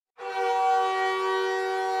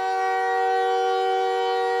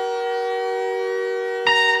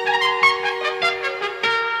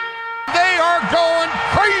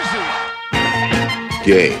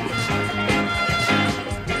game.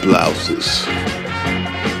 Blouses.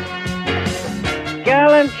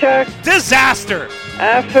 Gallon chuck. Disaster.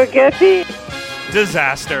 Spaghetti.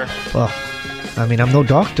 Disaster. Well, I mean, I'm no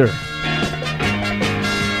doctor.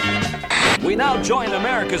 We now join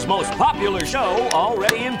America's most popular show,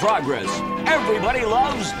 already in progress. Everybody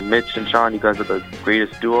loves Mitch and Sean. You guys are the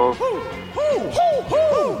greatest duo.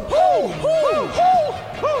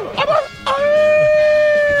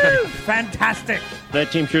 Fantastic.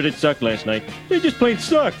 That team sure did suck last night. They just plain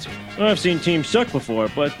sucked. I've seen teams suck before,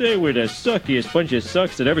 but they were the suckiest bunch of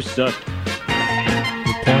sucks that ever sucked.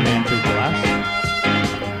 You pour me into a glass.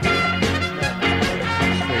 Straight from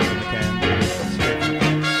the can. Straight from the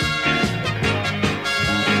can.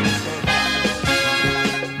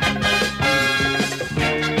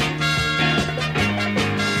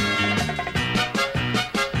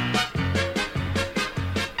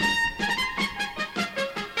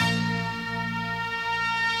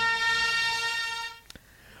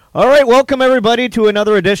 All right, welcome everybody to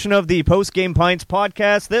another edition of the Post Game Pints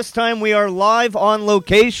podcast. This time we are live on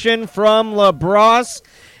location from La Brosse,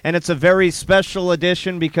 and it's a very special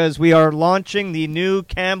edition because we are launching the new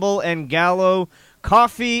Campbell and Gallo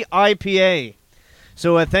Coffee IPA.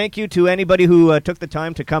 So thank you to anybody who took the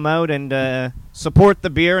time to come out and support the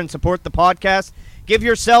beer and support the podcast. Give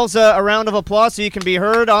yourselves a round of applause so you can be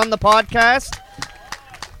heard on the podcast.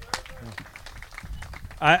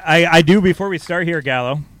 I do, before we start here,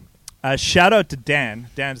 Gallo, shout out to Dan.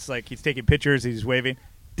 Dan's like, he's taking pictures, he's waving.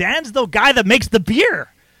 Dan's the guy that makes the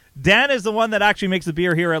beer. Dan is the one that actually makes the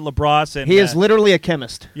beer here at La Brosse. And he is literally a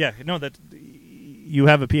chemist. Yeah, no, that you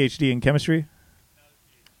have a PhD in chemistry?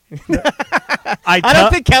 I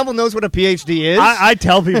don't think Campbell knows what a PhD is. I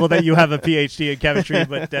tell people that you have a PhD in chemistry,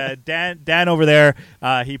 but Dan over there,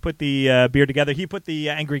 he put the beer together. He put the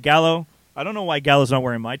Angry Gallo. I don't know why Gallo's not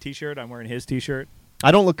wearing my T-shirt. I'm wearing his T-shirt. I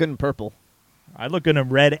don't look good in purple. I look good in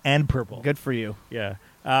red and purple. Good for you. Yeah.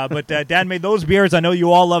 But Dan made those beers. I know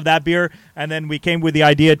you all love that beer. And then we came with the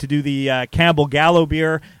idea to do the Campbell Gallo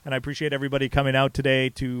beer. And I appreciate everybody coming out today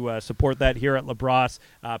to support that here at La Brosse.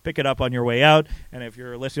 Pick it up on your way out. And if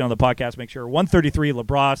you're listening on the podcast, make sure 133 La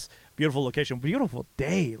Brosse. Beautiful location. Beautiful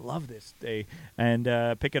day. Love this day. And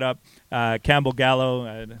pick it up. Campbell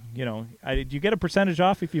Gallo. Do you get a percentage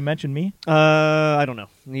off if you mention me? I don't know.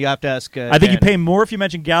 You have to ask I think Dan. you pay more if you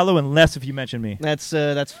mention Gallo and less if you mention me. That's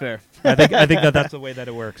fair. I think that's the way that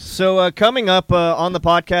it works. So coming up on the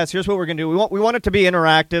podcast, here's what we're going to do. We want it to be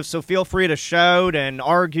interactive, so feel free to shout and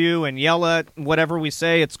argue and yell at whatever we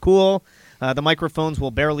say. It's cool. The microphones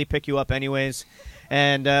will barely pick you up anyways.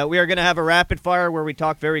 And we are going to have a rapid fire where we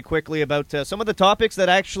talk very quickly about some of the topics that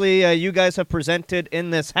actually you guys have presented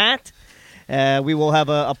in this hat. We will have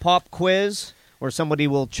a pop quiz where somebody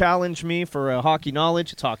will challenge me for hockey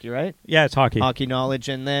knowledge. It's hockey, right? Yeah, it's hockey. Hockey knowledge,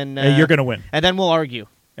 and then you're going to win. And then we'll argue.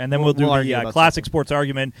 And then we'll do argue the about classic something. sports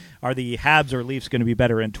argument. Are the Habs or Leafs going to be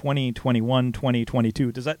better in 2021,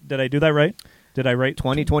 2022? Did I do that right? Did I write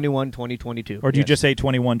 2021, 2022? Or did you just say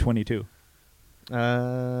 21, 22?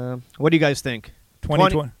 What do you guys think?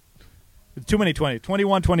 2020. Too many 20.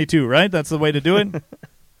 21, 22, right? That's the way to do it?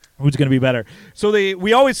 Who's going to be better? So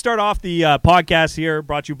we always start off the podcast here,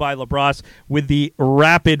 brought to you by La Brosse, with the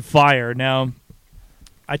rapid fire. Now,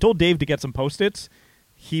 I told Dave to get some Post-its.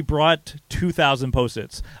 He brought 2,000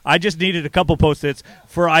 Post-its. I just needed a couple Post-its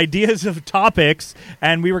for ideas of topics,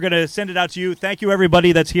 and we were going to send it out to you. Thank you,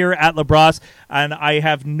 everybody that's here at La Brosse. And I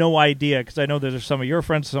have no idea, because I know there's some of your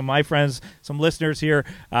friends, some of my friends, some listeners here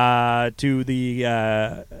to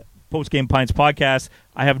the Post Game Pints podcast.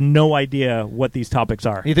 I have no idea what these topics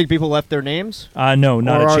are. You think people left their names? No,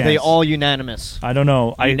 not or a chance. Or are they all unanimous? I don't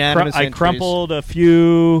know. Unanimous I entries. crumpled a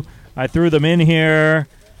few. I threw them in here.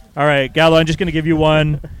 All right, Gallo, I'm just going to give you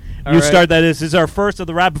one. All You right. start that. This is our first of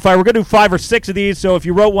the rapid fire. We're going to do 5 or 6 of these, so if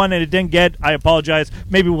you wrote one and it didn't get, I apologize.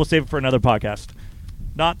 Maybe we'll save it for another podcast.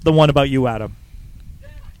 Not the one about you, Adam.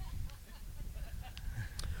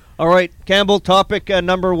 All right, Campbell, topic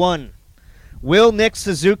number 1. Will Nick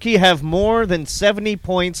Suzuki have more than 70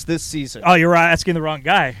 points this season? Oh, you're asking the wrong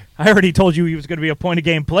guy. I already told you he was going to be a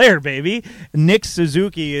point-a-game player, baby. Nick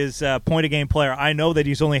Suzuki is a point-a-game player. I know that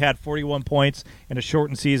he's only had 41 points in a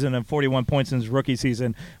shortened season and 41 points in his rookie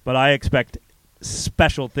season, but I expect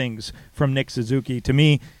special things from Nick Suzuki. To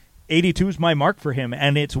me, 82 is my mark for him,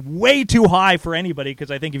 and it's way too high for anybody because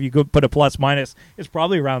I think if you could put a plus-minus, it's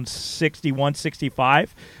probably around 61,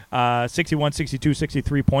 65, 61, 62,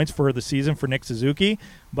 63 points for the season for Nick Suzuki.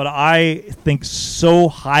 But I think so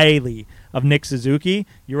highly of Nick Suzuki.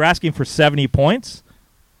 You're asking for 70 points.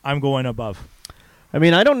 I'm going above. I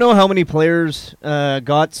mean, I don't know how many players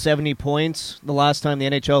got 70 points the last time the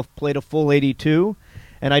NHL played a full 82.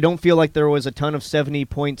 And I don't feel like there was a ton of 70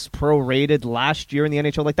 points prorated last year in the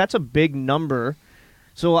NHL. Like, that's a big number.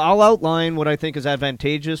 So I'll outline what I think is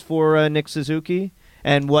advantageous for Nick Suzuki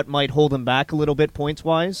and what might hold him back a little bit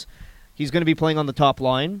points-wise. He's going to be playing on the top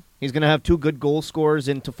line. He's going to have 2 good goal scorers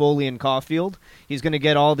in Toffoli and Caulfield. He's going to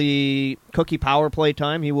get all the Cookie power play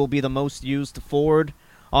time. He will be the most used forward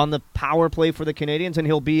on the power play for the Canadiens, and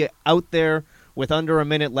he'll be out there with under a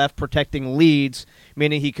minute left protecting leads,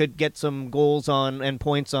 meaning he could get some goals on and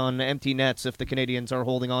points on empty nets if the Canadiens are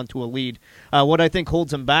holding on to a lead. What I think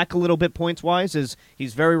holds him back a little bit points-wise is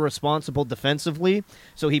he's very responsible defensively,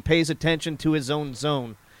 so he pays attention to his own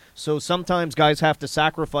zone. So sometimes guys have to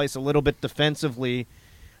sacrifice a little bit defensively,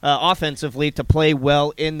 offensively to play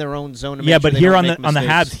well in their own zone. To Yeah, make sure but they here don't on make the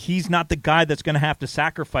mistakes. Habs, he's not the guy that's going to have to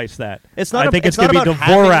sacrifice that. It's not I a- think it's going to not be about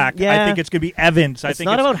Dvorak. having- yeah. I think it's going to be Evans. I It's think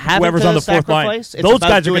not it's about having whoever's to on the fourth line. sacrifice. It's Those about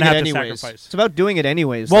guys are doing going to it have to anyways. sacrifice. It's about doing it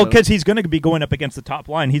anyways. Well, though. because he's going to be going up against the top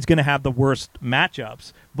line. He's going to have the worst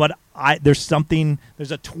matchups. But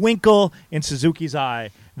there's a twinkle in Suzuki's eye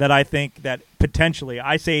that I think that potentially,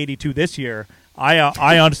 I say 82 this year. I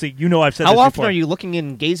honestly, I've said How this often before. are you looking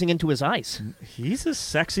and gazing into his eyes? He's a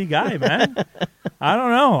sexy guy, man. I don't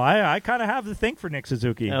know. I kind of have the thing for Nick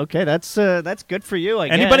Suzuki. Okay, that's good for you.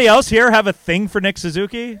 Anybody else here have a thing for Nick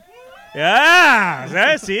Suzuki?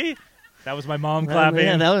 Yeah, see? That was my mom clapping.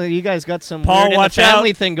 Yeah, you guys got some Paul, weird watch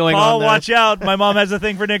family out. thing going Paul, on there. watch out. My mom has a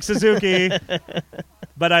thing for Nick Suzuki.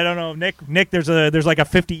 But I don't know. Nick, there's like a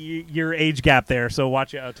 50-year age gap there, so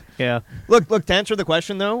watch out. Yeah. Look. To answer the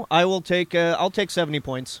question though, I'll take 70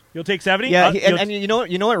 points. You'll take 70? Yeah, and you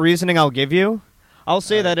know what reasoning I'll give you? I'll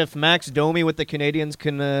say that if Max Domi with the Canadiens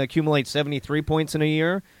can accumulate 73 points in a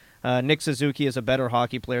year, Nick Suzuki is a better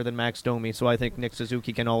hockey player than Max Domi, so I think Nick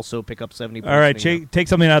Suzuki can also pick up 70 points. All right, in a year. take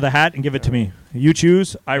something out of the hat and give it to me. You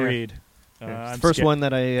choose, I read. Yeah. I'm First scared. one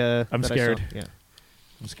that I'm that I scared. saw. Yeah.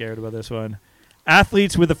 I'm scared about this one.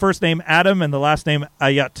 Athletes with the first name Adam and the last name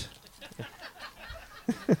Ayat.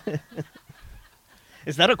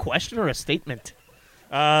 Is that a question or a statement?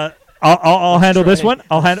 I'll handle this one.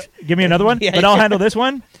 Give me another one. Yeah, But I'll yeah. handle this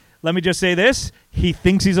one. Let me just say this. He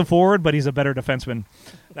thinks he's a forward, but he's a better defenseman.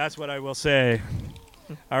 That's what I will say.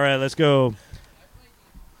 All right, let's go.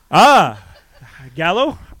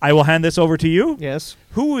 Gallo, I will hand this over to you. Yes.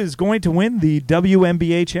 Who is going to win the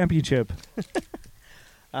WNBA championship?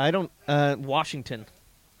 I don't. Washington.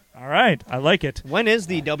 All right, I like it. When is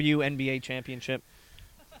the WNBA championship?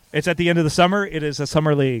 It's at the end of the summer. It is a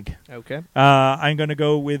summer league. Okay. I'm going to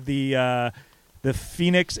go with the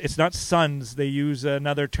Phoenix. It's not Suns. They use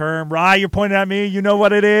another term. You're pointing at me. You know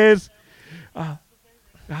what it is.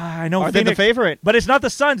 I know. Are they Phoenix, the favorite? but it's not the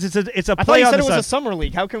Suns. It's a I thought play you on said the it was a Suns. summer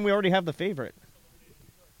league. How can we already have the favorite?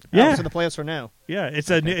 Yeah. So the playoffs are now. Yeah, it's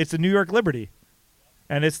a New York Liberty,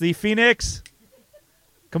 and it's the Phoenix.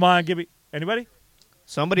 Come on, give me anybody.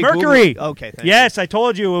 Somebody. Mercury. Google- Okay. Thank Yes, I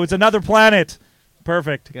told you it was another planet.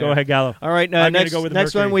 Perfect. Go Yeah. ahead, Gallo. You. All right. I'm gonna next go with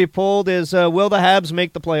next Mercury. one we pulled is will the Habs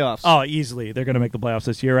make the playoffs? Oh, easily. They're going to make the playoffs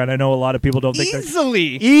this year, and I know a lot of people don't think they're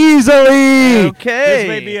easily. easily. Okay. This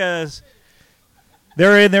may be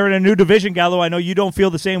they're in a new division, Gallo. I know you don't feel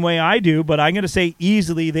the same way I do, but I'm going to say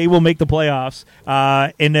easily they will make the playoffs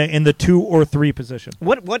in the 2 or 3 position.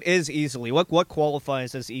 What is easily? What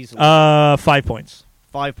qualifies as easily? 5 points.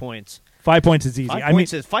 5 points. 5 points is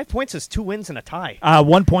easy. 5 points is 2 wins and a tie.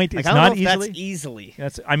 1 point Like, is I don't not know if easily.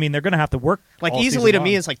 that's easily. They're going to have to work. Like all easily to season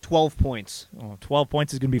me long. is like 12 points. 12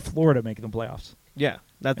 points is going to be Florida making the playoffs. Yeah,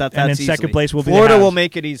 that's And in easily. second place will be the Florida Habs. will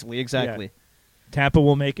make it easily. Exactly. Tampa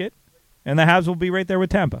will make it, and the Habs will be right there with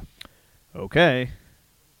Tampa. Okay.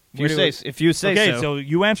 If you say okay, so. so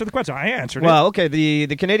you answer the question. I answered Well, okay,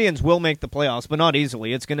 the Canadians will make the playoffs, but not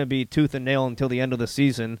easily. It's going to be tooth and nail until the end of the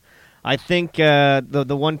season. I think the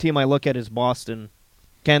one team I look at is Boston.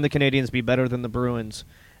 Can the Canadians be better than the Bruins?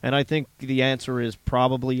 And I think the answer is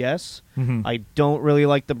probably yes. Mhm. I don't really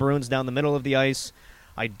like the Bruins down the middle of the ice.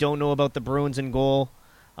 I don't know about the Bruins in goal.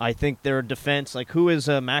 I think their defense, like who is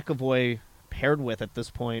McAvoy paired with at this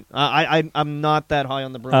point? I'm not that high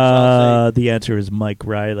on the Bruins. I'll The answer is Mike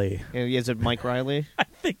Riley. say. Is it Mike Riley? I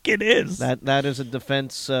think it is. That is a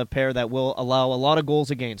defense pair that will allow a lot of goals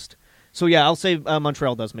against. So yeah, I'll say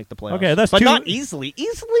Montreal does make the playoffs. Okay, that's but 2. not easily.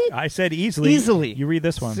 Easily? I said easily. Easily. You read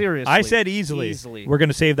this one. Seriously. I said easily. Easily. We're going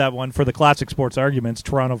to save that one for the classic sports arguments.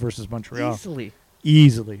 Toronto versus Montreal. Easily.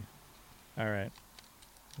 Easily. All right.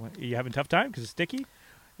 What, you having a tough time because it's sticky?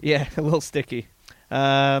 Yeah, a little sticky.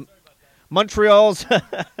 Montreal's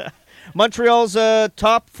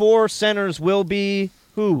top 4 centers will be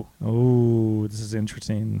who? Oh, this is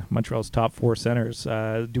interesting. Montreal's top 4 centers.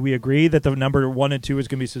 Do we agree that the number 1 and 2 is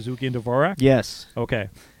going to be Suzuki and Dvorak? Yes. Okay.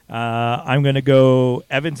 I'm going to go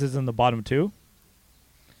Evans is in the bottom 2.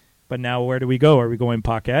 But now where do we go? Are we going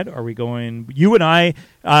Paquette? Are we going... You and I,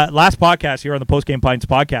 last podcast here on the Post Game Pints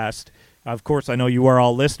podcast, of course, I know you are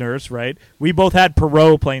all listeners, right? We both had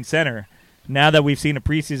Perreault playing center. Now that we've seen a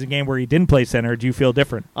preseason game where he didn't play center, do you feel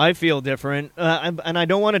different? I feel different, and I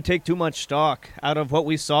don't want to take too much stock out of what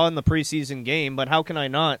we saw in the preseason game, but how can I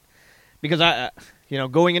not? Because,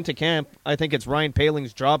 going into camp, I think it's Ryan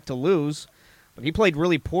Paling's job to lose. But he played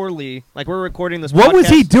really poorly. Like, we're recording this What podcast. was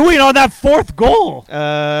he doing on that fourth goal?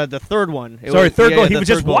 The third one. Third goal. He was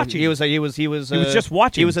just watching. He was just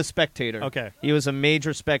watching. He was a spectator. Okay. He was a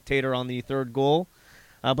major spectator on the third goal.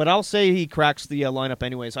 But I'll say he cracks the lineup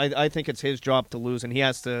anyways. I think it's his job to lose, and he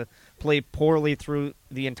has to play poorly through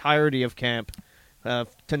the entirety of camp to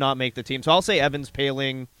not make the team. So I'll say Evans,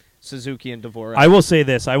 Paling, Suzuki, and Dvorak. I will say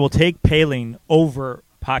this. I will take Paling over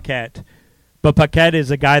Paquette. But Paquette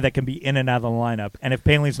is a guy that can be in and out of the lineup. And if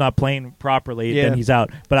Paling's not playing properly, then he's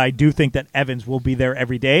out. But I do think that Evans will be there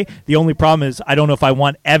every day. The only problem is I don't know if I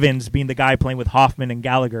want Evans being the guy playing with Hoffman and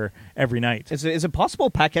Gallagher every night. Is it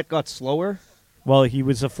possible Paquette got slower? Well, he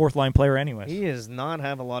was a fourth-line player anyways. He does not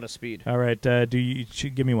have a lot of speed. All right. Give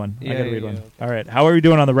me one. Yeah, I got to read one. okay. All right. How are we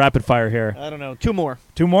doing on the rapid fire here? I don't know. 2 more.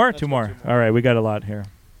 Two more? Let's Two go more. 2 more. All right. We got a lot here.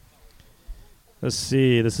 Let's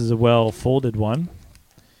see. This is a well-folded one.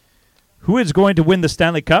 Who is going to win the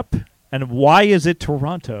Stanley Cup, and why is it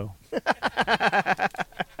Toronto?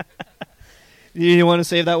 You want to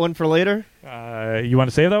save that one for later? You want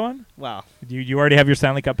to save that one? Wow. You already have your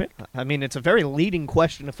Stanley Cup pick? I mean, it's a very leading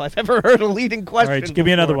question if I've ever heard a leading question. All right, give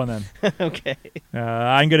me another before. one then. Okay.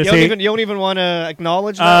 I'm going to You say... don't even want to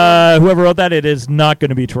acknowledge that? Whoever wrote that, it is not going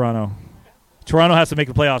to be Toronto. Toronto has to make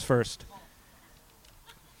the playoffs first.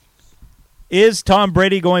 Is Tom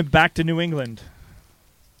Brady going back to New England?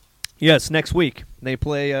 Yes, next week. They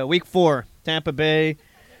play week 4, Tampa Bay.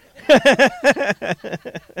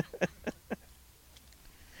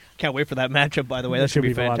 Can't wait for that matchup, by the way. That should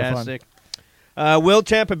be a lot of fun. fantastic. Will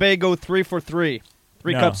Tampa Bay go 3 for 3?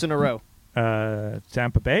 3 No. cups in a row.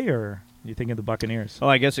 Tampa Bay, or you thinking the Buccaneers? Oh,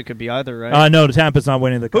 I guess it could be either, right? No, Tampa's not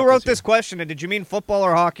winning the cup. Who wrote year. this question, and did you mean football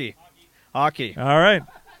or hockey? Hockey. All right.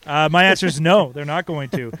 My answer is no. They're not going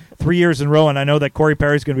to. 3 years in a row, and I know that Corey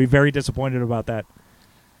Perry's going to be very disappointed about that.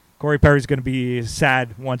 Corey Perry's going to be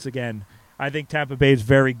sad once again. I think Tampa Bay is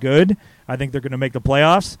very good. I think they're going to make the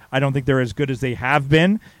playoffs. I don't think they're as good as they have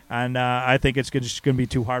been, and I think it's just going to be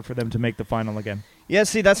too hard for them to make the final again. Yeah,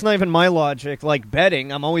 see, that's not even my logic. Like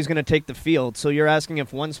betting, I'm always going to take the field. So you're asking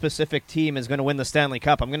if one specific team is going to win the Stanley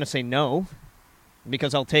Cup. I'm going to say no,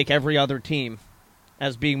 because I'll take every other team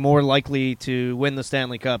as being more likely to win the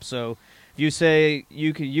Stanley Cup. So if you say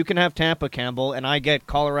you can have Tampa, Campbell, and I get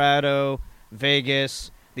Colorado,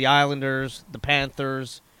 Vegas, the Islanders, the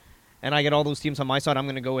Panthers, and I get all those teams on my side, I'm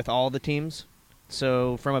going to go with all the teams.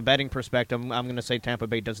 So from a betting perspective, I'm going to say Tampa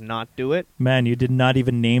Bay does not do it. Man, you did not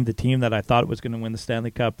even name the team that I thought was going to win the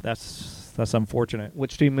Stanley Cup. That's unfortunate.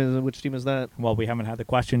 Which team is that? Well, we haven't had the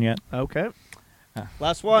question yet. Okay.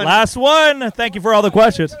 Last one. Last one. Thank you for all the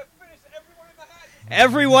questions.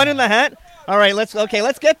 Everyone in the hat? All right, let's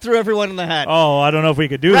get through everyone in the hat. Oh, I don't know if we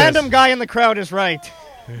could do Random this. guy in the crowd is right.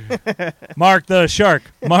 Mark the Shark.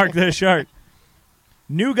 Mark the Shark.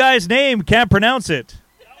 New guy's name, can't pronounce it.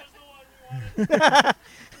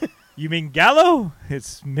 You mean Gallo?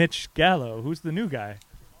 It's Mitch Gallo. Who's the new guy?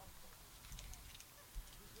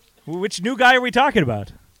 Which new guy are we talking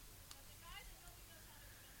about?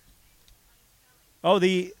 Oh,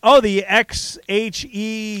 the XHEJAJ.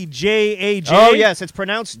 Oh, yes, it's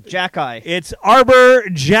pronounced Jackeye. It's Arbor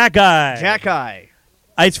Jackeye. Jackeye.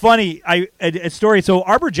 It's funny. A story. So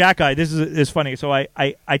Arbor Jackeye. This is funny. So I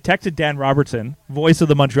texted Dan Robertson, voice of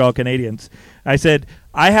the Montreal Canadiens. I said,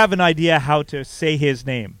 I have an idea how to say his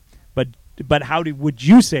name, but how would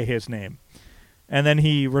you say his name? And then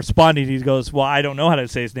he responded. He goes, well, I don't know how to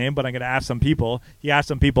say his name, but I'm going to ask some people. He asked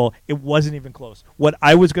some people. It wasn't even close. What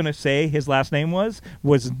I was going to say his last name was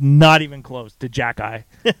not even close to Jackeye.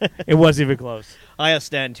 It wasn't even close. I asked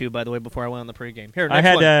Stan, too, by the way, before I went on the pregame. Here, next I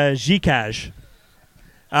had one. Zcash.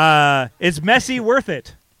 Is Messi worth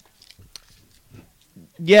it?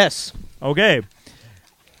 Yes. Okay.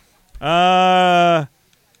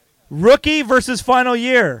 Rookie versus final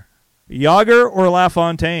year. Yager or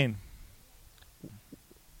LaFontaine?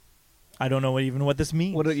 I don't know even what this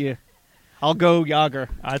means. What are you? I'll go Yager.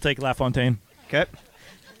 I'll take LaFontaine. Okay.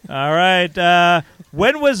 All right.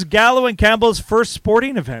 When was Gallo and Campbell's first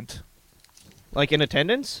sporting event? Like in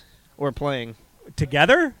attendance or playing?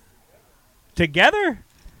 Together? The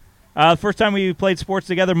first time we played sports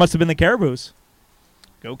together must have been the Caribous.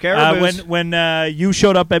 Go Caribous. When you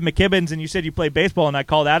showed up at McKibben's and you said you played baseball, and I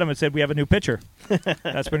called Adam and said we have a new pitcher.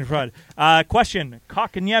 That's pretty fun. Question: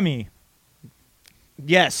 Kotkaniemi.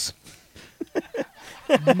 Yes.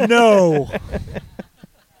 No.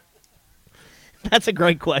 That's a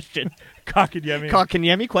great question. Kotkaniemi.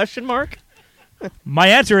 Kotkaniemi, question mark? My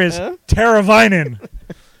answer is Teravainen.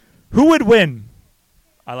 Who would win?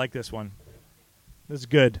 I like this one. This is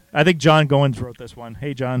good. I think John Goins wrote this one.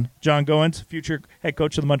 Hey, John. John Goins, future head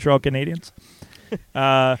coach of the Montreal Canadiens.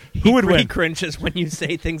 Who would He win? cringes when you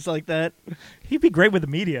say things like that. He'd be great with the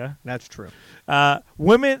media. That's true.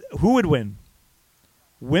 Women. Who would win?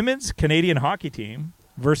 Women's Canadian hockey team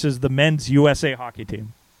versus the men's USA hockey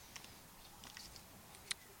team.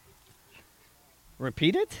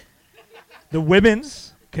 Repeat it? The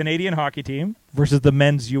women's Canadian hockey team versus the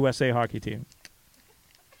men's USA hockey team.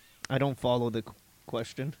 I don't follow the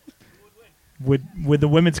question. Would the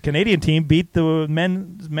women's Canadian team beat the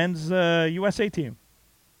men's USA team?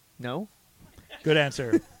 No? Good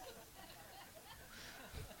answer.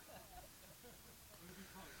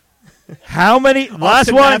 How many? Last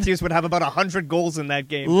Austin one. Matthews would have about 100 goals in that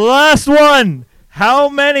game. Last one. How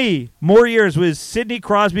many more years was Sidney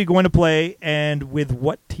Crosby going to play, and with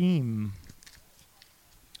what team?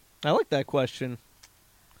 I like that question.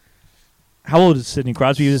 How old is Sidney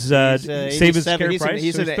Crosby? He was save his 87. care He's price.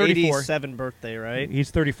 He's so an 34. 87 birthday, right?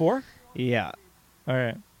 He's 34. Yeah. All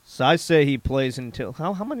right. So I say he plays until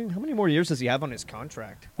how many more years does he have on his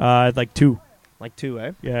contract? Like 2. Like 2,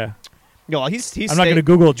 eh? Yeah. No, he's. I'm not going to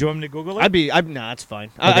Google it. Do you want me to Google it? Nah, it's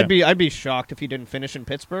fine. Okay. I'd be shocked if he didn't finish in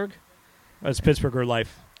Pittsburgh. That's Pittsburgh or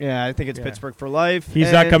life. Yeah, I think it's Yeah. Pittsburgh for life.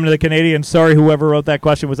 He's not coming to the Canadians. Sorry, whoever wrote that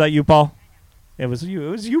question. Was that you, Paul? It was you. It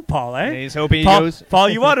was you, Paul, eh? He's hoping he Paul, goes. Paul,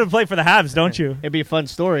 you wanted to play for the Habs, don't you? It'd be a fun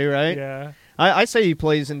story, right? Yeah. I say he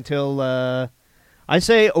plays until. I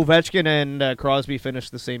say Ovechkin and Crosby finish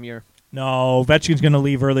the same year. No, Ovechkin's going to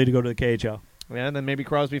leave early to go to the KHL. Yeah, and then maybe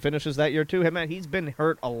Crosby finishes that year too. Hey man, he's been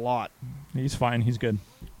hurt a lot. He's fine. He's good.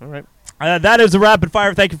 All right. That is a rapid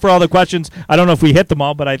fire. Thank you for all the questions. I don't know if we hit them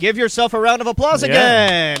all, but I. Give yourself a round of applause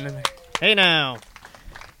Yeah. again. Hey now.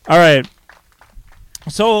 All right.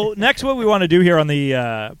 So next, what we want to do here on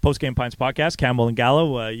the Post Game Pints podcast, Campbell and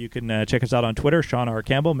Gallo. You can check us out on Twitter, Sean R.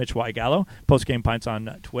 Campbell, Mitch Y. Gallo. Post Game Pints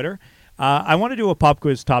on Twitter. I want to do a pop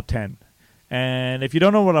quiz top 10. And if you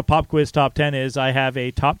don't know what a pop quiz top 10 is, I have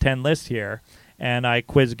a top 10 list here, and I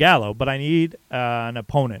quiz Gallo, but I need an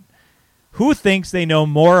opponent. Who thinks they know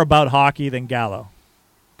more about hockey than Gallo?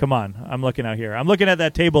 Come on, I'm looking out here. I'm looking at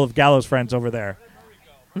that table of Gallo's friends over there.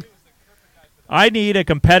 I need a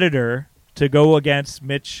competitor to go against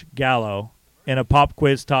Mitch Gallo in a pop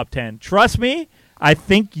quiz top 10. Trust me, I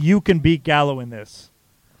think you can beat Gallo in this.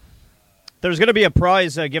 There's going to be a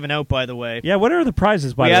prize given out, by the way. Yeah, what are the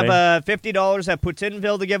prizes, by we the way? have $50 at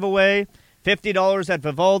Putinville to give away, $50 at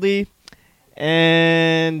Vivaldi,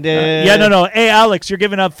 and no. Hey, Alex, you're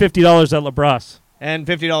giving up $50 at LaBrosse. and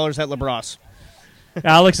 $50 at LaBrosse.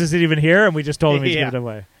 Alex isn't even here, and we just told him he's Yeah. giving it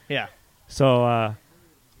away. Yeah. So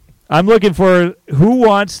I'm looking for who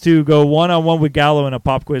wants to go one-on-one with Gallo in a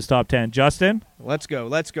pop quiz top 10. Justin? Let's go.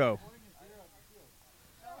 Let's go.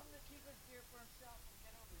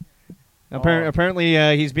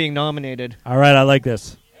 Apparently, he's being nominated. All right, I like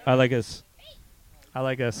this. I like this. I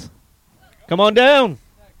like this. Come on down.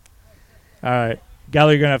 All right.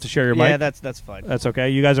 Gallo, you're going to have to share your Yeah, mic. that's fine. That's okay.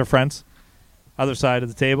 You guys are friends. Other side of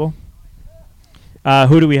the table.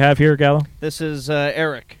 Who do we have here, Gallo? This is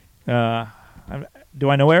Eric. Do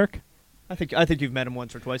I know Eric? I think you've met him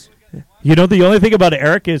once or twice. You know, the only thing about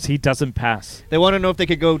Eric is he doesn't pass. They want to know if they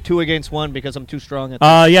could go 2 against 1 because I'm too strong at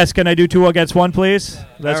that. Yes, can I do 2 against 1, please?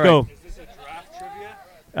 Let's All go. right.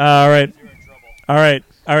 All right. All right.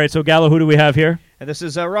 All right, so Gallo, who do we have here? And this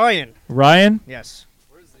is Ryan. Ryan? Yes.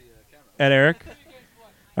 At Eric?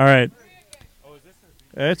 All right.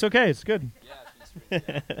 It's okay. It's good.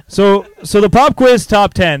 So the pop quiz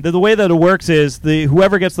top 10, the way that it works is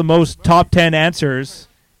whoever gets the most top 10 answers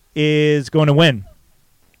is going to win.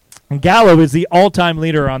 And Gallo is the all-time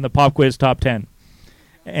leader on the pop quiz top 10.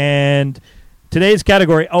 And today's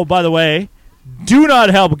category, oh, by the way, do not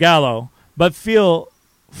help Gallo, but feel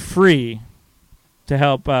free to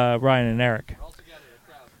help Ryan and Eric.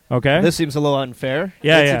 Okay? This seems a little unfair.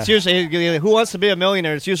 Yeah, It's usually, who wants to be a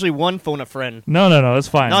millionaire? It's usually one phone a friend, No, that's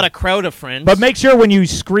fine. not a crowd of friends. But make sure when you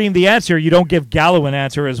scream the answer, you don't give Gallo an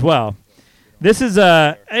answer as well. This is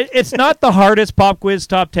it's not the hardest pop quiz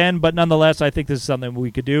top 10, but nonetheless, I think this is something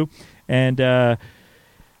we could do. And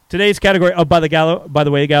today's category. Oh, by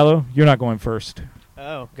the way, Gallo, you're not going first.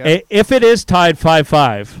 Oh, okay. If it is tied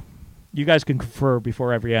 5-5, you guys can confer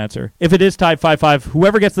before every answer. If it is tied 5-5,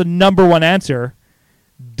 whoever gets the number one answer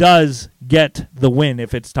does get the win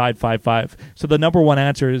if it's tied 5-5. So the number one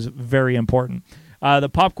answer is very important. The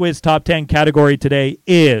Pop Quiz Top 10 category today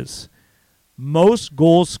is most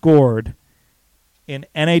goals scored in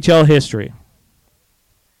NHL history,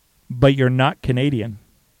 but you're not Canadian.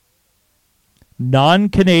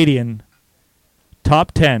 Non-Canadian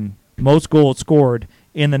top 10 most goals scored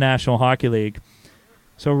in the National Hockey League.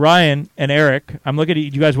 So Ryan and Eric, I'm looking at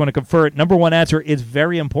you. You guys want to confer it. Number one answer is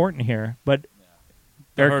very important here, but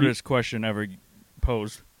The Eric, hardest question ever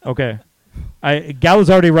posed. okay. Gallo's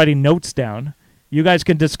already writing notes down. You guys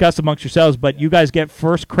can discuss amongst yourselves, but you guys get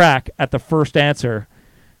first crack at the first answer.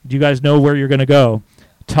 Do you guys know where you're going to go?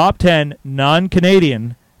 Top 10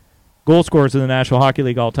 non-Canadian goal scorers in the National Hockey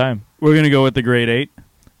League all time. We're going to go with the grade 8.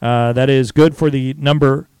 That is good for the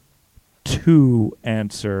number 2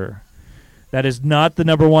 answer. That is not the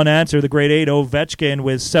number 1 answer. The grade 8 Ovechkin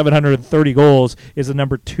with 730 goals is the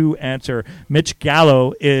number 2 answer. Mitch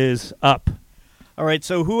Gallo is up. All right,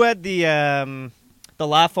 so who had the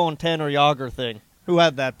LaFontaine or Yager thing? Who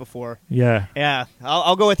had that before? Yeah. Yeah,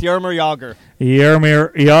 I'll go with Jaromir Yager.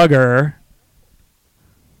 Jaromir Jagr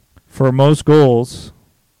for most goals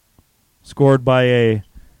scored by a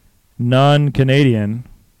non-Canadian.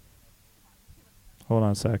 Hold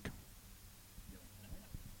on a sec.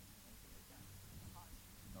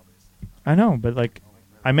 I know, but like,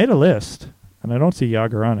 I made a list, and I don't see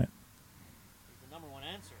Jagr on it. The number 1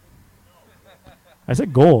 answer. I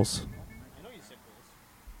said goals. I know you said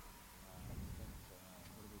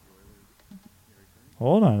goals.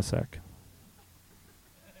 Hold on a sec.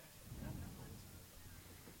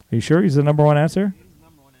 Are you sure he's the number 1 answer? He's the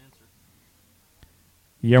number 1 answer.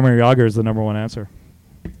 Jaromir Jagr is the number 1 answer.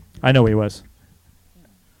 I know he was.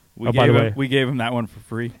 We by the way. we gave him that one for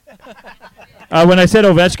free. When I said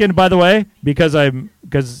Ovechkin, by the way, because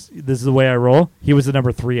this is the way I roll, he was the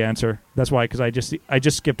number 3 answer. That's why, because I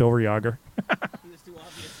just skipped over Jagr. He was too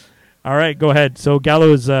obvious. All right, go ahead. So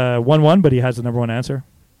Gallo is 1-1, but he has the number 1 answer.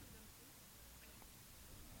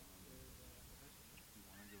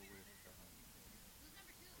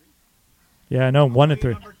 Yeah, I know. 1 and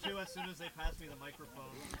 3. Number 2 as soon as they pass me the microphone.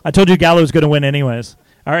 I told you Gallo was going to win anyways.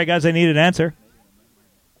 All right, guys, I need an answer.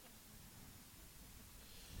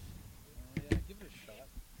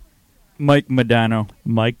 Mike Modano.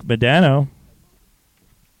 Mike Modano.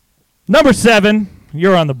 Number 7,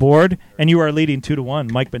 you're on the board, and you are leading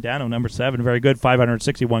 2-1. Mike Modano, number 7, very good,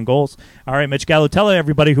 561 goals. All right, Mitch Gallo, tell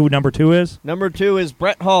everybody who number 2 is. Number 2 is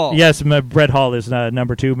Brett Hall. Yes, Brett Hall is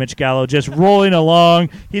number 2. Mitch Gallo just rolling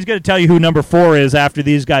along. He's going to tell you who number 4 is after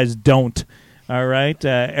these guys don't. All right,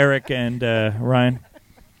 Eric and Ryan,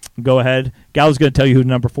 go ahead. Gallo's going to tell you who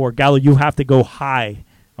number 4. Gallo, you have to go high.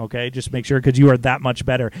 Okay, just make sure because you are that much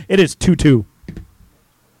better. It is 2-2.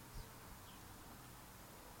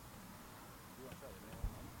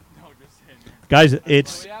 Guys,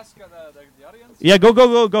 it's yeah. Go.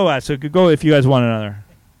 So go if you guys want another.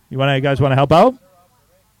 You guys want to help out?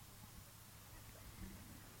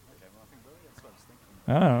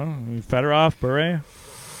 I don't know. Fedorov, Bure.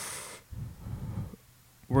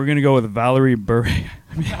 We're going to go with Valerie Bure.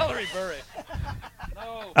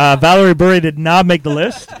 Valerie Bure did not make the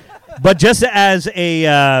list, but just as a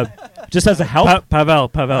help, Pavel.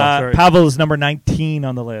 Sorry. Pavel is number 19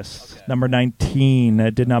 on the list. Okay. Number 19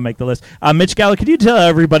 did not make the list. Mitch Gallo, could you tell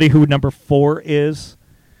everybody who number 4 is?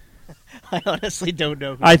 I honestly don't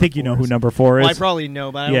know. I think you know who number 4 is. Well, I probably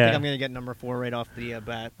know, but I don't think I'm going to get number 4 right off the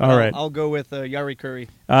bat. All right. I'll go with Yari Curry.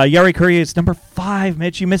 Yari Curry is number 5,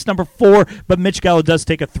 Mitch. You missed number 4, but Mitch Gallo does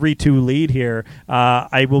take a 3-2 lead here.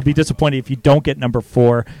 I will be disappointed if you don't get number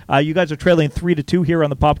 4. You guys are trailing 3-2 here on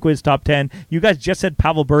the Pop Quiz Top 10. You guys just said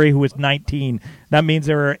Pavel Bure, who was 19. That means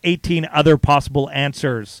there are 18 other possible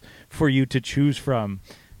answers for you to choose from.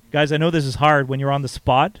 Guys, I know this is hard when you're on the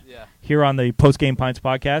spot. Yeah. Here on the Post Game Pints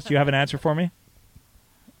podcast. You have an answer for me?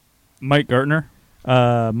 Mike Gartner.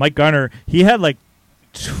 Mike Gartner. He had like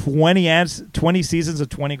 20 seasons of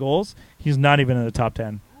 20 goals. He's not even in the top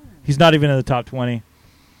 10. He's not even in the top 20.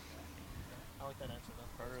 I like that answer.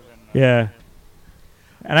 That's better than yeah.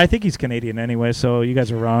 And I think he's Canadian anyway, so you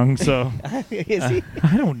guys are wrong. So is he?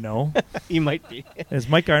 I don't know. He might be. Is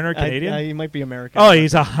Mike Gartner Canadian? He might be American. Oh,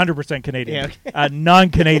 he's 100% Canadian. Yeah, okay.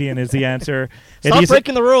 Non-Canadian is the answer. Stop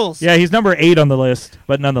breaking the rules. Yeah, he's number 8 on the list,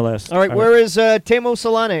 but nonetheless. All right, where is Teemu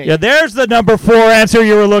Selanne? Yeah, there's the number 4 answer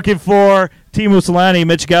you were looking for. Teemu Selanne,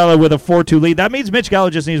 Mitch Gallo with a 4-2 lead. That means Mitch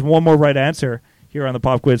Gallo just needs one more right answer here on the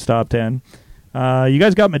Pop Quiz Top 10. You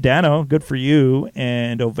guys got Modano, good for you,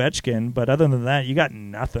 and Ovechkin, but other than that, you got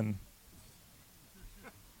nothing.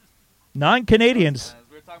 Non-Canadians.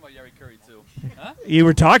 We were talking about Yari Curry, too. Huh? You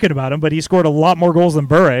were talking about him, but he scored a lot more goals than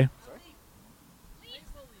Bure.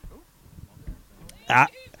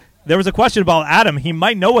 There was a question about Adam. He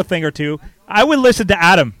might know a thing or two. I would listen to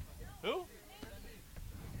Adam. Who?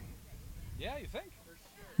 Yeah, you think?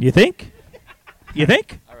 You think? You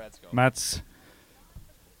think? All right, let's go.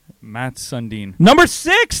 Matt Sundin. Number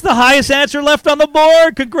 6, the highest answer left on the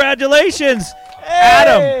board. Congratulations,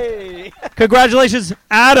 Adam. Congratulations,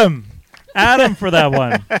 Adam. Adam for that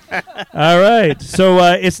one. All right. So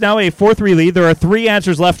it's now a 4-3 lead. There are 3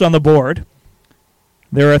 answers left on the board.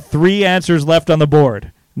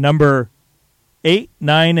 Number 8,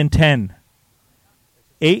 9, and 10.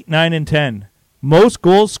 8, 9, and 10. Most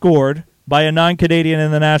goals scored by a non-Canadian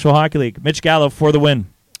in the National Hockey League. Mitch Gallo for the win.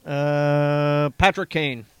 Patrick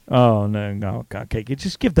Kane. Oh, no. Okay, you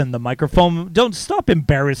just give them the microphone. Don't stop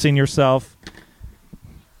embarrassing yourself.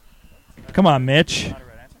 Come on, Mitch.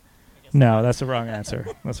 No, that's the wrong answer.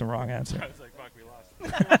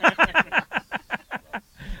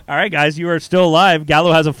 All right, guys, you are still alive.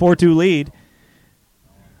 Gallo has a 4-2 lead.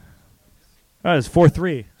 Oh, it's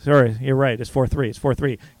 4-3. Sorry, you're right. It's 4-3. It's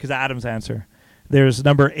 4-3 because Adam's answer. There's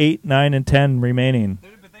number 8, 9, and 10 remaining.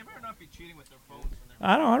 But they better not be cheating with their phones.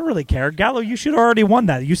 I don't really care. Gallo, you should have already won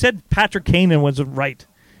that. You said Patrick Kane was right.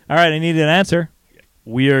 All right, I need an answer.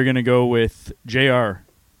 We are going to go with JR.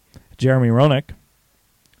 Jeremy Roenick.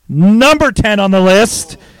 Number 10 on the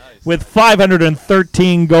list with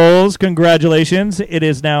 513 goals. Congratulations. It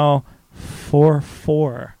is now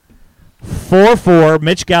 4-4. 4-4.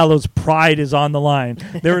 Mitch Gallo's pride is on the line.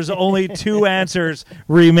 There is only 2 answers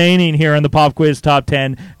remaining here in the Pop Quiz Top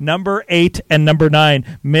 10. Number 8 and number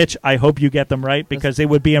 9. Mitch, I hope you get them right because it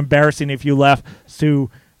would be embarrassing if you left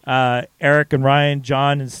to Eric and Ryan,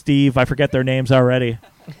 John and Steve. I forget their names already.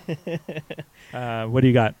 What do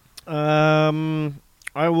you got?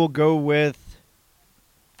 I will go with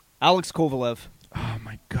Alex Kovalev. Oh,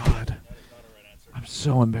 my God. I'm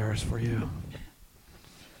so embarrassed for you.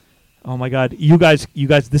 Oh, my God. You guys,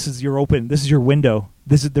 this is your window.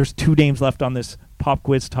 There's 2 names left on this Pop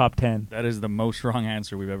Quiz Top 10. That is the most wrong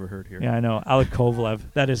answer we've ever heard here. Yeah, I know. Alex Kovalev.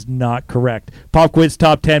 That is not correct. Pop Quiz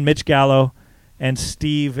Top 10, Mitch Gallo and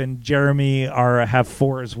Steve and Jeremy have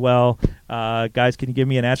 4 as well. Guys, can you give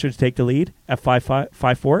me an answer to take the lead at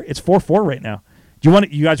 5-4? It's 4-4 right now.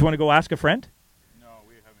 You guys want to go ask a friend? No,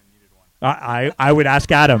 we haven't needed one. I would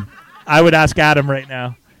ask Adam. I would ask Adam right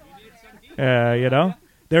now.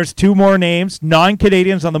 There's 2 more names,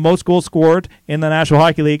 non-Canadians on the most goals scored in the National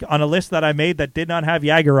Hockey League on a list that I made that did not have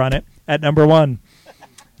Jagger on it at number 1.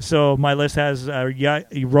 So my list has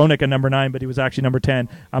Roenick at number 9, but he was actually number 10.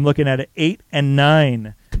 I'm looking at 8 and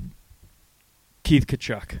 9. Keith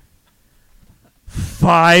Tkachuk.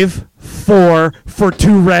 5-4 for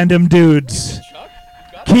 2 random dudes.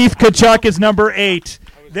 Keith Tkachuk is number 8.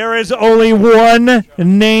 There is only 1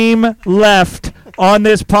 name left on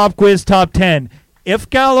this Pop Quiz Top 10. If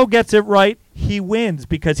Gallo gets it right, he wins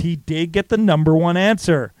because he did get the number 1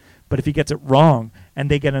 answer. But if he gets it wrong and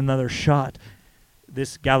they get another shot,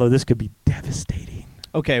 this could be devastating.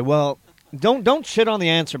 Okay, well, don't shit on the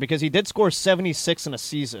answer because he did score 76 in a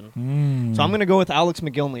season. So I'm going to go with Alex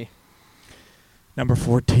McGillney. Number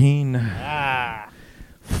 14.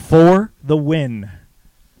 For the win.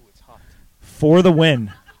 For the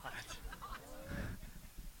win.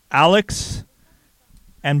 Alex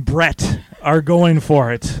and Brett are going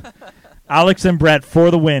for it. Alex and Brett for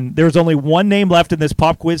the win. There's only 1 name left in this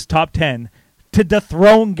Pop Quiz Top 10 to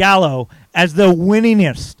dethrone Gallo as the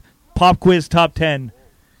winningest Pop Quiz Top 10.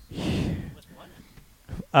 Can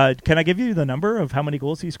I give you the number of how many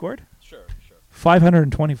goals he scored? Sure.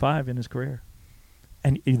 525 in his career.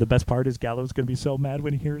 And the best part is Gallo's going to be so mad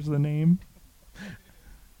when he hears the name.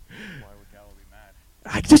 Why would Gallo be mad?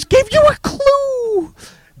 I just gave you a clue.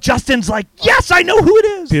 Justin's like, yes, I know who it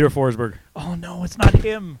is. Peter Forsberg. Oh, no, it's not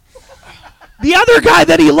him. The other guy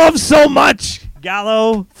that he loves so much.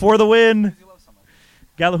 Gallo for the win.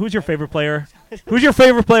 Gallo, who's your favorite player? Who's your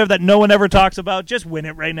favorite player that no one ever talks about? Just win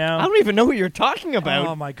it right now. I don't even know who you're talking about.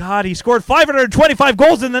 Oh, my God. He scored 525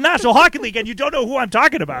 goals in the National Hockey League, and you don't know who I'm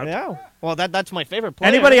talking about. Yeah. Well, that's my favorite player.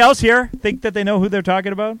 Anybody else here think that they know who they're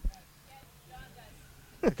talking about?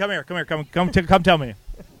 Come here. Come tell me.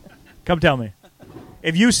 Come tell me.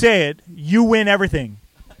 If you say it, you win everything.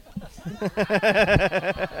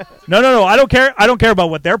 No. I don't care. I don't care about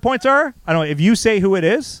what their points are. I don't. If you say who it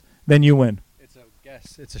is, then you win. It's a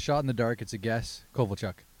guess. It's a shot in the dark. It's a guess.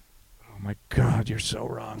 Kovalchuk. Oh my God, you're so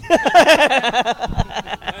wrong. That's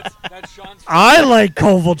Sean's. I like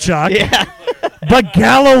Kovalchuk. Yeah. But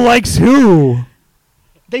Gallo likes who?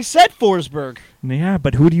 They said Forsberg. Yeah,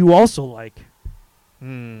 but who do you also like?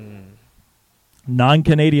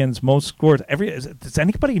 Non-Canadians most scores. Does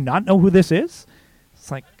anybody not know who this is? It's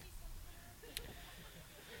like,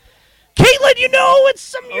 Caitlin, you know it's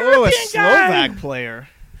some Oh, European a guy? Slovak player.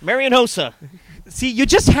 Marian Hossa. See, you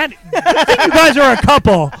just had. I think you guys are a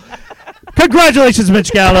couple. Congratulations,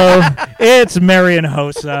 Mitch Gallo. It's Marian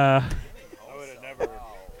Hossa.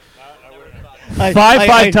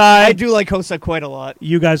 5-5 tie. I do like Hossa quite a lot.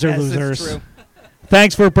 You guys are Yes, it's losers. true.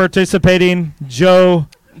 Thanks for participating, Joe.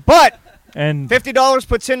 But And $50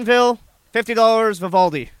 Putsinville, $50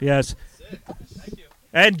 Vivaldi. yes.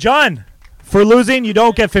 And John, for losing, you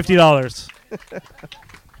don't get $50.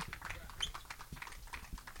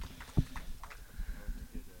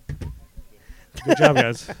 Good job,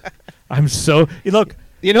 guys. I'm so look.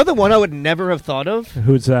 You know the one I would never have thought of?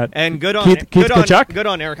 Who's that? And good on Keith good Tkachuk? on, good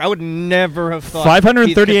on Eric. I would never have thought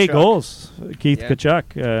 538 Keith Tkachuk. goals. Keith Yeah.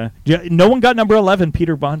 Tkachuk. No one got number 11.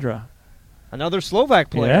 Peter Bondra. Another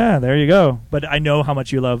Slovak player. Yeah, there you go. But I know how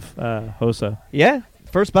much you love Hossa. Yeah.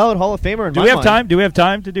 First ballot Hall of Famer in Do my we have mind. time? Do we have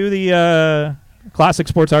time to do the classic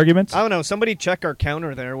sports arguments? I don't know. Somebody check our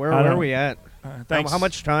counter there. Where I don't are know. we at? Thanks. How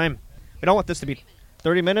much time? We don't want this to be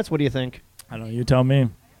 30 minutes. What do you think? I don't know. You tell me.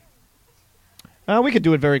 We could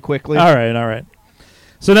do it very quickly. All right.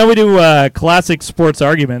 So now we do classic sports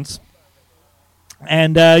arguments.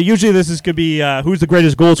 And usually this could be who's the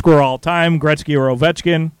greatest goal scorer of all time, Gretzky or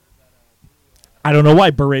Ovechkin. I don't know why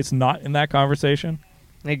Bure's not in that conversation.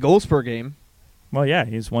 Hey, goals per game. Well, yeah,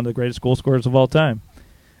 he's one of the greatest goal scorers of all time.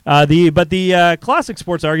 The classic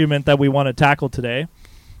sports argument that we want to tackle today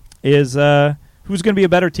is who's going to be a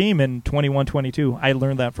better team in 21-22. I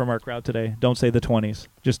learned that from our crowd today. Don't say the 20s,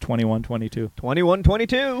 just 21-22.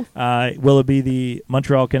 21-22. Will it be the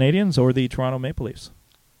Montreal Canadiens or the Toronto Maple Leafs?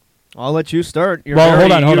 I'll let you start. You're Well, very,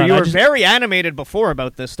 hold on. You I were just- very animated before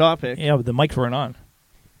about this topic. Yeah, but the mics weren't on.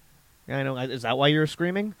 I know. Is that why you're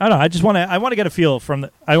screaming? I don't know. I want to get a feel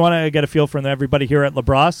from everybody here at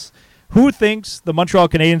Labrosse. Who thinks the Montreal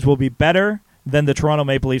Canadiens will be better than the Toronto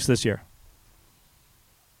Maple Leafs this year?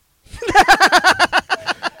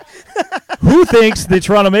 Who thinks the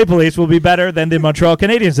Toronto Maple Leafs will be better than the Montreal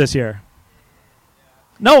Canadiens this year?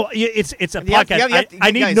 No, it's a podcast.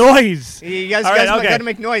 I need guys- noise. You guys, All right, got okay. to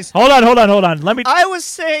make noise. Hold on. Let me. I was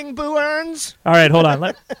saying Boo Earns. All right, hold on.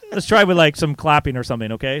 Let's try with like some clapping or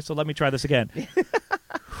something, okay? So let me try this again.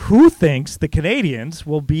 Who thinks the Canadiens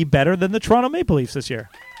will be better than the Toronto Maple Leafs this year?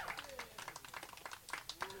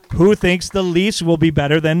 Who thinks the Leafs will be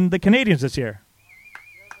better than the Canadiens this year?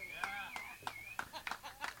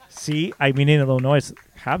 See, I mean, a little noise.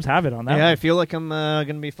 Habs have it on that Yeah, one. I feel like I'm going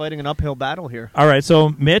to be fighting an uphill battle here. All right, so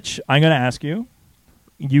Mitch, I'm going to ask you.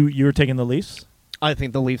 You're taking the Leafs. I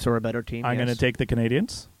think the Leafs are a better team. I'm yes. going to take the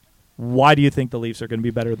Canadiens. Why do you think the Leafs are going to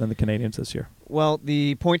be better than the Canadiens this year? Well,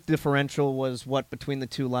 the point differential was what between the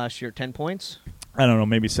two last year? 10 points? I don't know,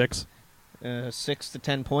 maybe 6. 6 to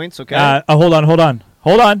 10 points, okay. Hold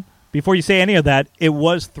on. Before you say any of that, it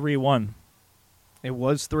was 3-1. It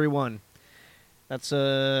was 3-1. That's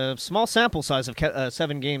a small sample size of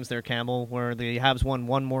 7 games there, Campbell, where the Habs won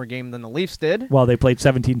one more game than the Leafs did. Well, they played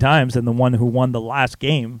 17 times, and the one who won the last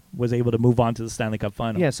game was able to move on to the Stanley Cup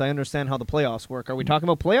final. Yes, I understand how the playoffs work. Are we talking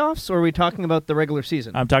about playoffs, or are we talking about the regular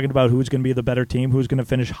season? I'm talking about who's going to be the better team, who's going to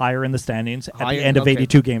finish higher in the standings at Higher- the end of okay.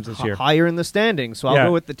 82 games this year. Higher in the standings. So I'll Yeah.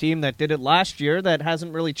 go with the team that did it last year that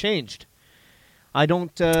hasn't really changed. I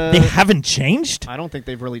don't... They haven't changed? I don't think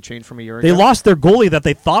they've really changed from a year ago. They lost their goalie that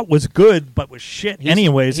they thought was good, but was shit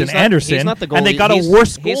anyways, in Anderson, he's not the goalie. and they got a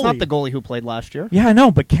worse goalie. He's not the goalie who played last year. Yeah, I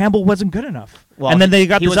know, but Campbell wasn't good enough. Well, and then they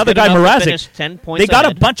got he this was other good guy, enough to Mrazek. finish 10 points They got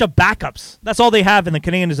ahead. a bunch of backups. That's all they have, and the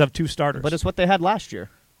Canadiens have 2 starters. But it's what they had last year.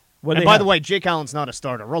 What And they by have? the way, Jake Allen's not a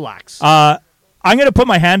starter. Relax. I'm going to put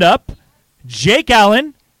my hand up. Jake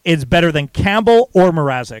Allen is better than Campbell or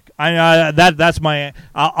Mrazek. That's my.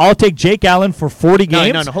 I'll take Jake Allen for 40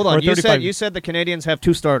 games. No, hold or on. 35. You said the Canadians have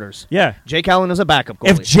 2 starters. Yeah. Jake Allen is a backup goalie.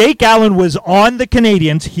 If Jake Allen was on the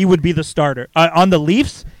Canadiens, he would be the starter. On the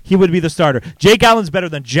Leafs, he would be the starter. Jake Allen's better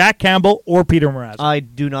than Jack Campbell or Peter Mrazek. I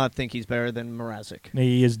do not think he's better than Mrazek.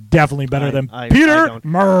 He is definitely better than I Peter don't.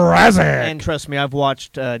 Mrazek. And trust me, I've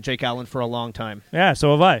watched Jake Allen for a long time. Yeah,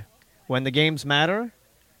 so have I. When the games matter,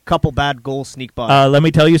 couple bad goals sneak by. Let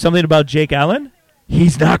me tell you something about Jake Allen.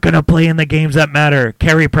 He's not going to play in the games that matter.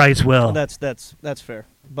 Carey Price will. That's fair.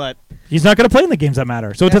 But He's not going to play in the games that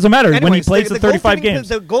matter. So it doesn't matter when he anyways, plays the 35 goaltending- games.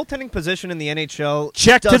 The goaltending position in the NHL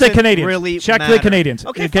Check to the doesn't Canadians. Really Check to matter. the Canadians.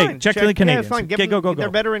 Okay, Okay, fine. check to the Canadians. Yeah, fine. Give Okay, them- go. They're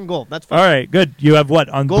better in goal. That's fine. All right, good. You have what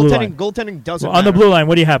on blue line? Goaltending doesn't Well, on the matter. blue line,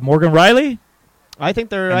 what do you have? Morgan Riley? I think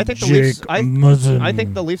they're. I think the Jake Leafs. Muzzin. I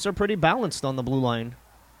think the Leafs are pretty balanced on the blue line.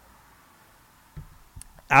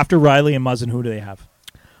 After Riley and Muzzin, who do they have?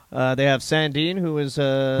 They have Sandin, who is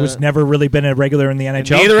who's never really been a regular in the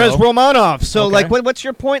NHL. Neither so. is Romanov. So, Okay. like, what's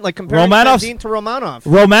your point? Like, comparing Romanov's- Sandin to Romanov.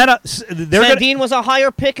 Sandin Was a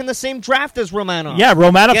higher pick in the same draft as Romanov. Yeah,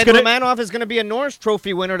 Romanov's Yet gonna. Romanov is going to be a Norris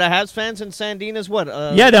Trophy winner to Habs fans, and Sandin is what?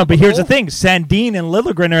 But here's the thing: Sandin and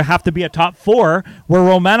Liljegren have to be a top 4, where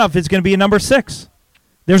Romanov is going to be a number 6.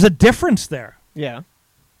 There's a difference there. Yeah.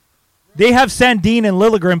 They have Sandin and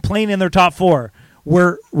Liljegren playing in their top 4,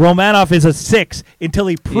 where Romanov is a 6 until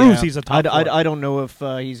he proves he's a top 4. I don't know if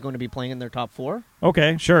he's going to be playing in their top 4.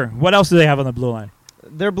 Okay, sure. What else do they have on the blue line?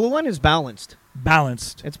 Their blue line is balanced.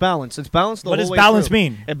 Balanced. It's balanced. It's balanced the What whole does way balance through.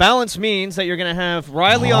 mean? Balance means that you're going to have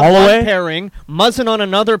Riley on Holloway? one pairing, Muzzin on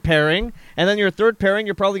another pairing, and then your third pairing,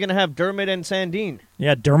 you're probably going to have Dermott and Sandin.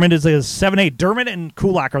 Yeah, Dermott is a 7-8. Dermott and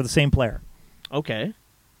Kulak are the same player. Okay.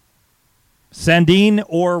 Sandin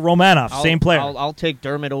or Romanov, same player. I'll take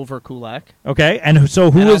Dermott over Kulak. Okay, and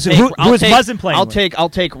so who And is Muzzin playing? I'll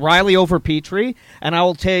take Riley over Petrie, and I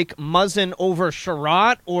will take Muzzin over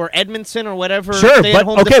Sherratt or Edmondson or whatever. Sure,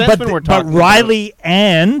 stay-at-home but defenseman we're talking Riley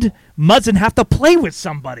and Muzzin have to play with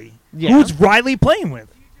somebody. Yeah. Who's Riley playing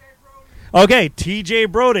with? Okay,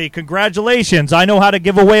 TJ Brody, congratulations. I know how to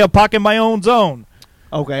give away a puck in my own zone.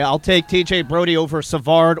 Okay, I'll take TJ Brody over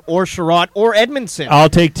Savard or Sherratt or Edmondson. I'll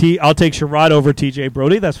take Sherrod over TJ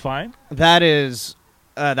Brody. That's fine. That's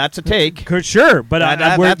a take. Sure, but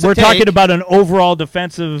That's a we're talking take. about an overall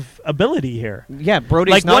defensive ability here. Yeah,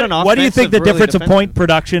 Brody's Like not an what do you think the offensive, really difference of defenseman. point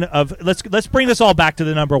production of? Let's bring this all back to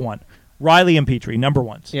the number 1. Riley and Petrie, number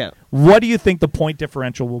 1s. Yeah. What do you think the point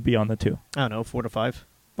differential will be on the 2? I don't know, 4 to 5.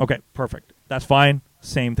 Okay, perfect. That's fine.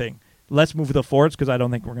 Same thing. Let's move to the forwards because I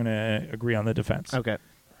don't think we're going to agree on the defense. Okay.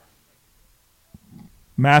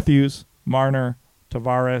 Matthews, Marner,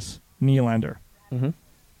 Tavares, Nylander. Mhm.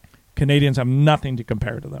 Canadians have nothing to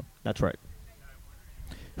compare to them. That's right.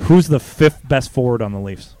 Who's the 5th best forward on the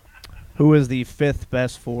Leafs? Who is the 5th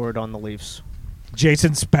best forward on the Leafs?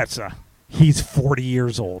 Jason Spezza. He's 40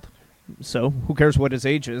 years old. So, who cares what his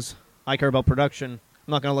age is? I care about production.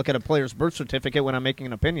 I'm not going to look at a player's birth certificate when I'm making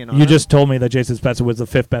an opinion on it. You just told me that Jason Spezza was the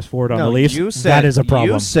 5th best forward on No, the Leafs. you said, that is a problem.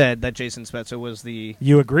 You said that Jason Spezza was the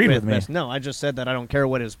You agreed with 5th me. best. No, I just said that I don't care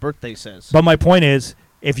what his birthday says. But my point is,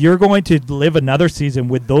 if you're going to live another season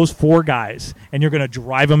with those 4 guys and you're going to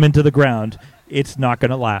drive them into the ground, it's not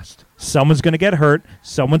going to last. Someone's going to get hurt.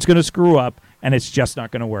 Someone's going to screw up. And it's just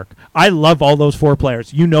not going to work. I love all those 4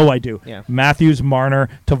 players. You know I do. Yeah. Matthews, Marner,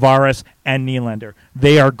 Tavares, and Nylander.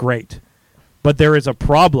 They are great. But there is a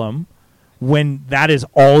problem when that is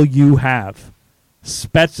all you have.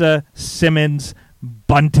 Spezza, Simmons,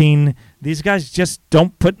 Bunting, these guys just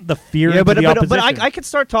don't put the fear into the opposition. But I could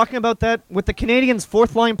start talking about that with the Canadians'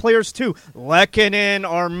 4th-line players, too. Lehkonen,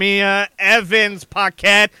 Armia, Evans,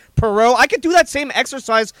 Paquette, Perreault. I could do that same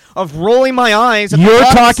exercise of rolling my eyes at the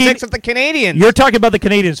bottom 6 of the Canadians. You're talking about the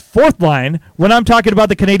Canadians' 4th line when I'm talking about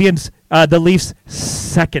the Canadians, the Leafs'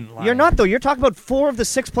 2nd line. You're not, though. You're talking about 4 of the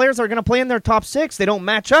 6 players that are going to play in their top 6. They don't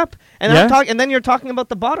match up. And, Yeah. and then you're talking about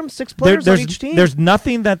the bottom 6 players on each team. There's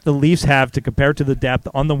nothing that the Leafs have to compare to the depth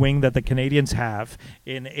on the wing that the Canadians have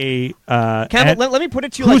in a. Campbell, let me put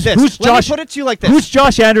it to you like this. Let me put it to you like this. Who's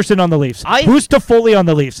Josh Anderson on the Leafs? Who's Toffoli on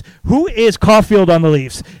the Leafs? Who is Caulfield on the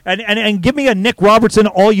Leafs? And give me a Nick Robertson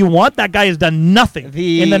all you want. That guy has done nothing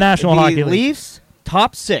in the National Hockey League. The Leafs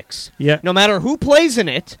top 6. Yeah. No matter who plays in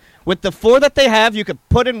it, with the 4 that they have, you could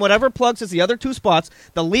put in whatever plugs as the other 2 spots.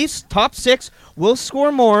 The Leafs top 6 will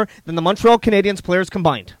score more than the Montreal Canadiens players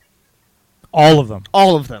combined. All of them.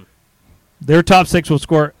 All of them. Their top 6 will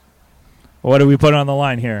score. What do we put on the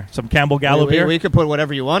line here? Some Campbell Gallup here? We could put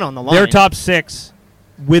whatever you want on the line. Their top 6,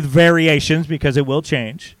 with variations because it will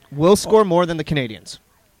change, will score more than the Canadiens.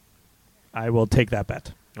 I will take that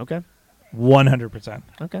bet. Okay. 100%.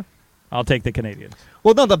 Okay. I'll take the Canadians.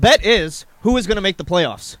 Well, no, the bet is who is going to make the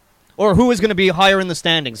playoffs. Or who is going to be higher in the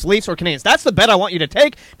standings, Leafs or Canadiens. That's the bet I want you to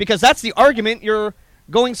take because that's the argument you're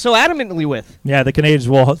going so adamantly with. Yeah, the Canadians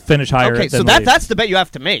will finish higher. Okay, than so the Leafs. that's the bet you have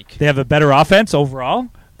to make. They have a better offense overall.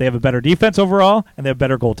 They have a better defense overall, and they have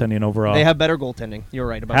better goaltending overall. They have better goaltending. You're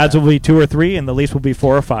right about Habs that. will be 2 or 3, and the Leafs will be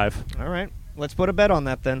 4 or 5. All right, let's put a bet on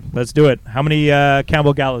that then. Let's do it. How many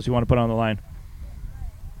Campbell Gallows you want to put on the line?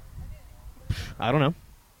 I don't know.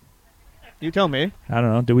 You tell me. I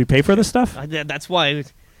don't know. Do we pay for this stuff? That's why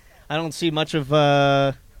I don't see much of.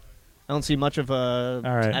 All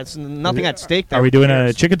right. It's nothing at stake there. Are we Who doing cares?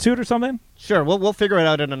 a chicken suit or something? Sure, we'll figure it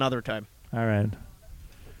out at another time. All right.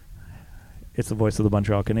 It's the voice of the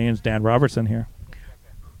Montreal Canadiens, Dan Robertson here.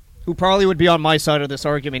 Who probably would be on my side of this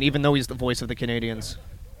argument, even though he's the voice of the Canadiens.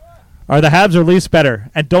 Are the Habs or Leafs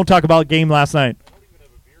better? And don't talk about game last night.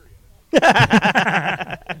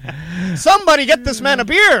 Somebody get this man a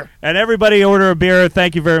beer. And everybody order a beer.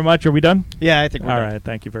 Thank you very much. Are we done? Yeah, I think we're All done. right.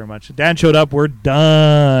 Thank you very much. Dan showed up. We're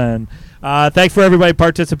done. Thanks for everybody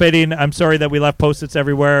participating. I'm sorry that we left Post-its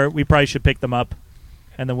everywhere. We probably should pick them up.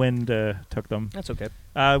 And the wind took them. That's okay.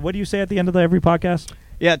 What do you say at the end of every podcast?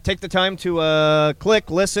 Yeah, take the time to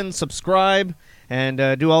click, listen, subscribe,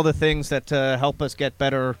 and do all the things that help us get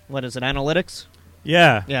better, what is it, analytics?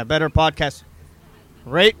 Yeah. Yeah, better podcast.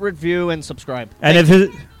 Rate, review, and subscribe. And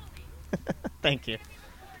Thank you.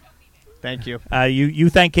 Thank you. you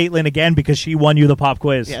thank Caitlin again because she won you the pop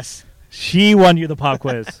quiz. Yes. She won you the pop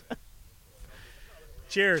quiz.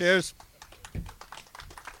 Cheers. Cheers.